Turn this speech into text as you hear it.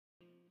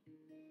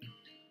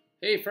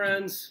Hey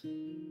friends,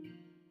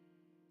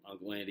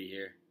 Uncle Andy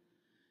here.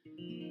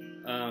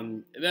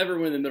 If ever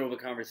we're in the middle of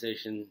a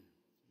conversation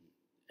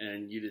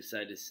and you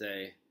decide to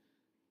say,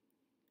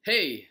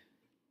 hey,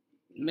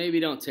 maybe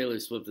don't Taylor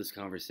Swift this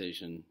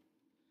conversation,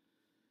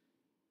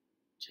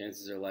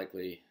 chances are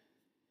likely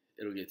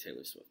it'll get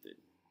Taylor Swifted.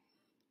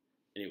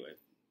 Anyway,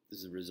 this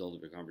is a result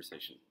of a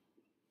conversation.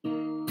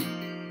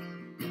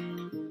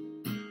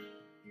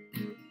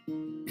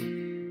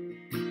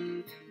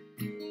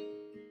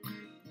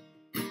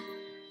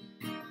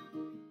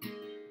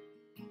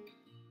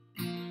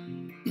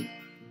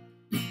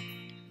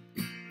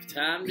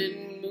 Time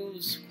didn't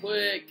move so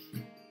quick,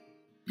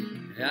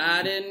 and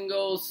I didn't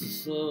go so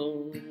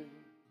slow.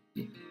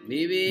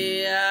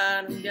 Maybe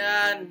I'd have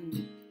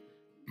gotten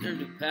nerve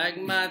to pack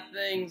my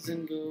things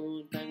and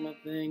go,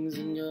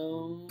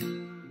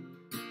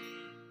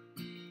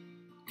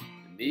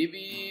 Maybe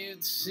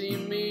you'd see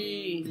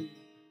me,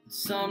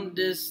 some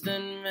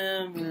distant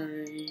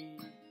memory,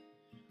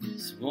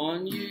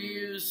 someone you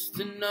used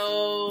to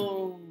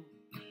know.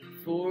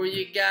 Before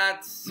you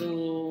got so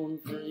low,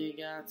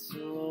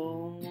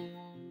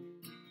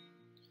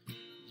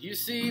 you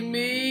see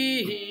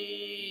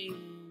me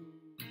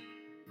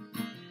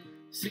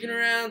sticking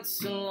around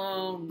so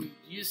long.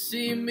 You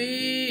see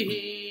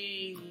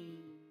me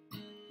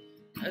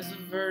as a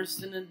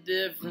verse in a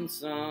different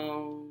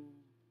song.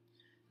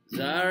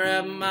 As I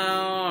wrap my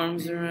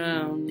arms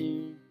around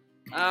you,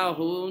 I'll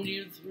hold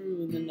you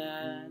through the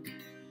night.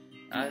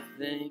 I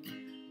think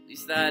at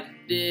least I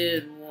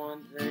did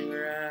one thing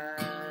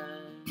right.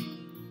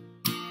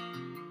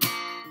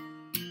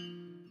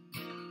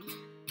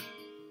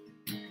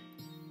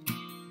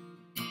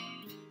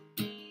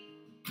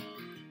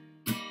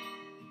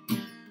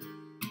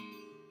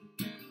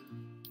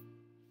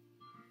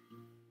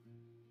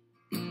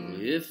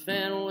 If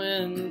and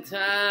when the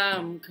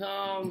time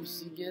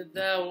comes to get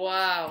that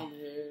wild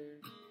hair,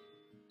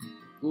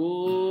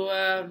 go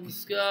out and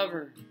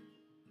discover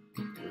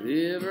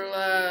whatever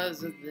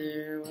lies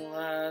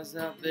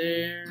out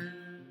there.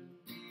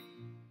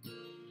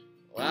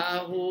 Well, I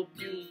hope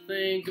you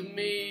think of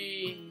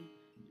me.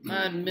 You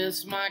might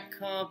miss my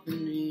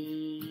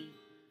company,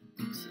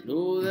 'cause I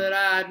know that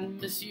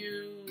I'd miss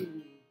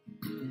you.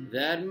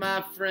 That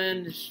my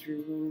friend is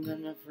true.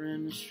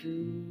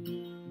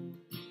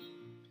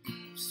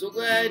 So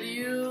glad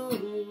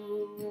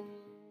you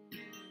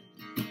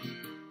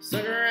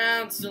stuck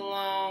around so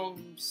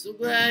long. So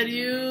glad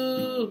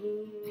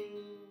you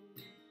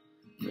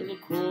little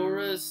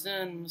chorus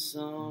in my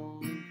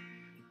song.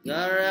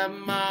 I wrap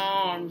my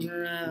arms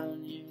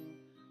around you,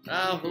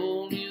 I'll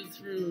hold you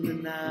through the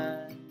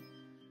night.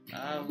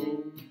 I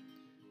hope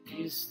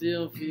you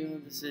still feel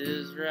this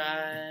is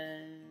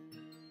right.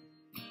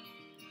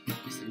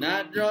 As the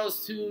night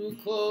draws to a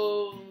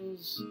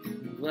close,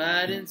 I'm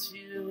glad it's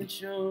you it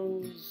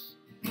shows.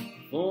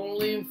 If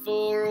only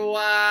for a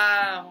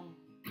while,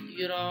 you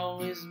could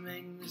always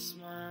make me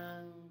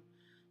smile.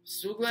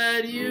 So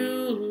glad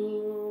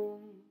you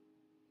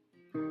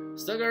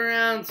stuck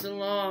around so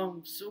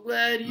long. So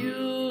glad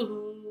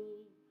you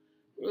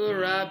were the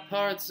right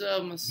parts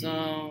of my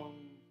song.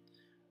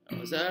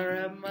 As I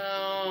wrap my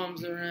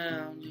arms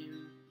around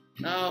you,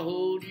 I'll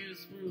hold you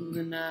through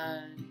the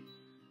night.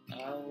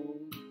 I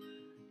hope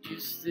you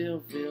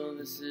still feel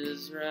this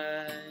is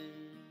right.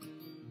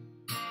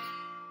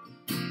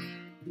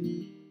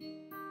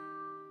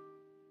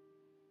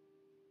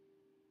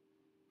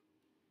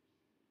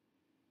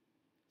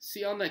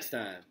 See y'all next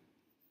time.